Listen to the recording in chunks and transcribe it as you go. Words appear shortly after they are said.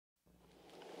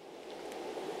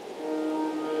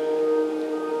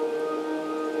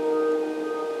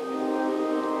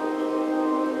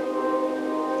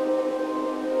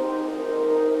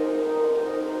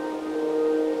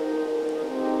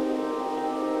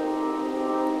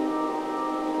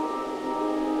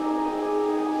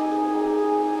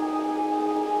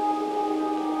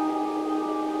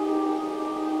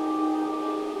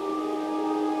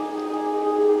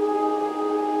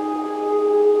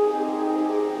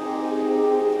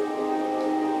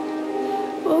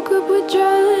up with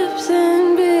dry lips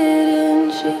and bitten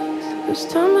cheeks. First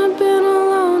time I've been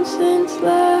alone since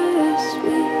last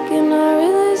week, and I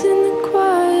realize in the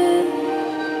quiet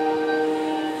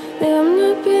that I'm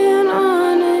not being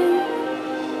honest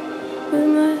with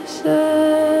myself,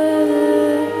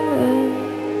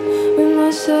 with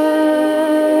myself,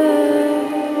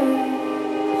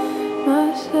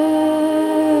 myself.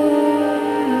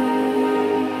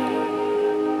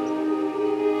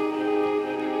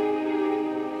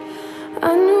 I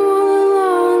knew all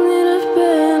along that I've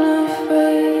been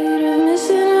afraid of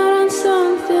missing out on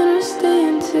something or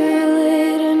staying too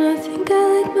late, and I think I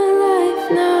like my life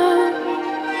now,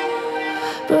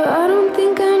 but I don't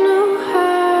think I know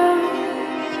how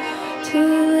to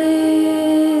live,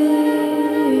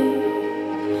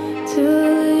 to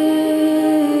live,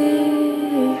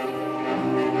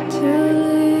 to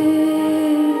live.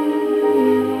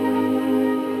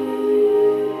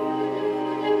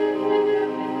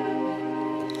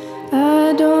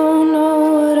 I don't know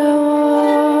what I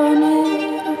wanted.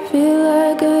 I feel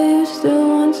like I used to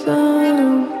want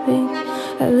something.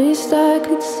 At least I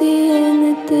could see in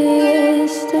the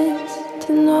distance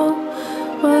to know